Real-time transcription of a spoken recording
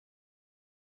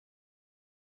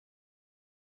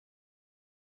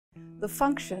The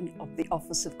function of the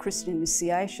Office of Christian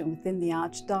Initiation within the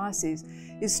Archdiocese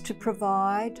is to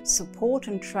provide support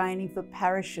and training for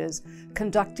parishes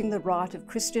conducting the Rite of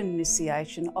Christian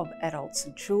Initiation of adults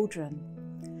and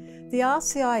children. The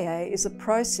RCIA is a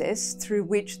process through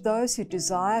which those who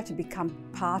desire to become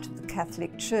part of the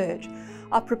Catholic Church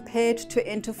are prepared to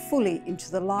enter fully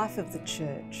into the life of the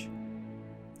Church.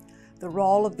 The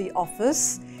role of the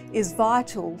office is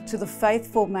vital to the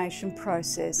faith formation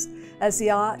process, as the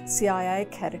RCIA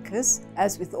catechists,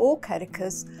 as with all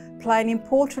catechists, play an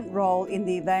important role in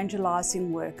the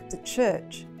evangelising work of the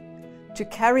Church. To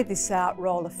carry this out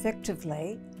role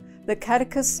effectively, the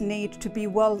catechists need to be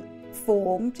well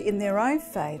formed in their own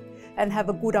faith and have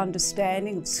a good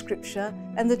understanding of Scripture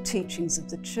and the teachings of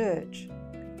the Church.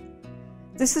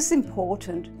 This is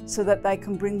important so that they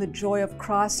can bring the joy of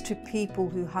Christ to people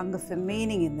who hunger for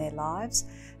meaning in their lives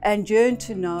and yearn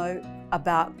to know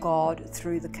about God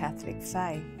through the Catholic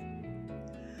faith.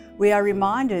 We are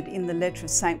reminded in the letter of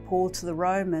St. Paul to the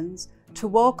Romans to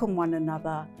welcome one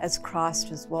another as Christ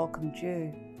has welcomed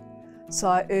you. So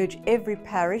I urge every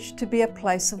parish to be a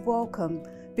place of welcome,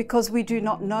 because we do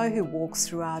not know who walks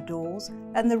through our doors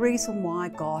and the reason why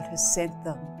God has sent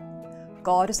them.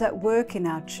 God is at work in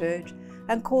our Church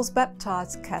and calls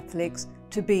baptised Catholics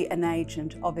to be an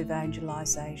agent of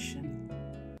evangelisation.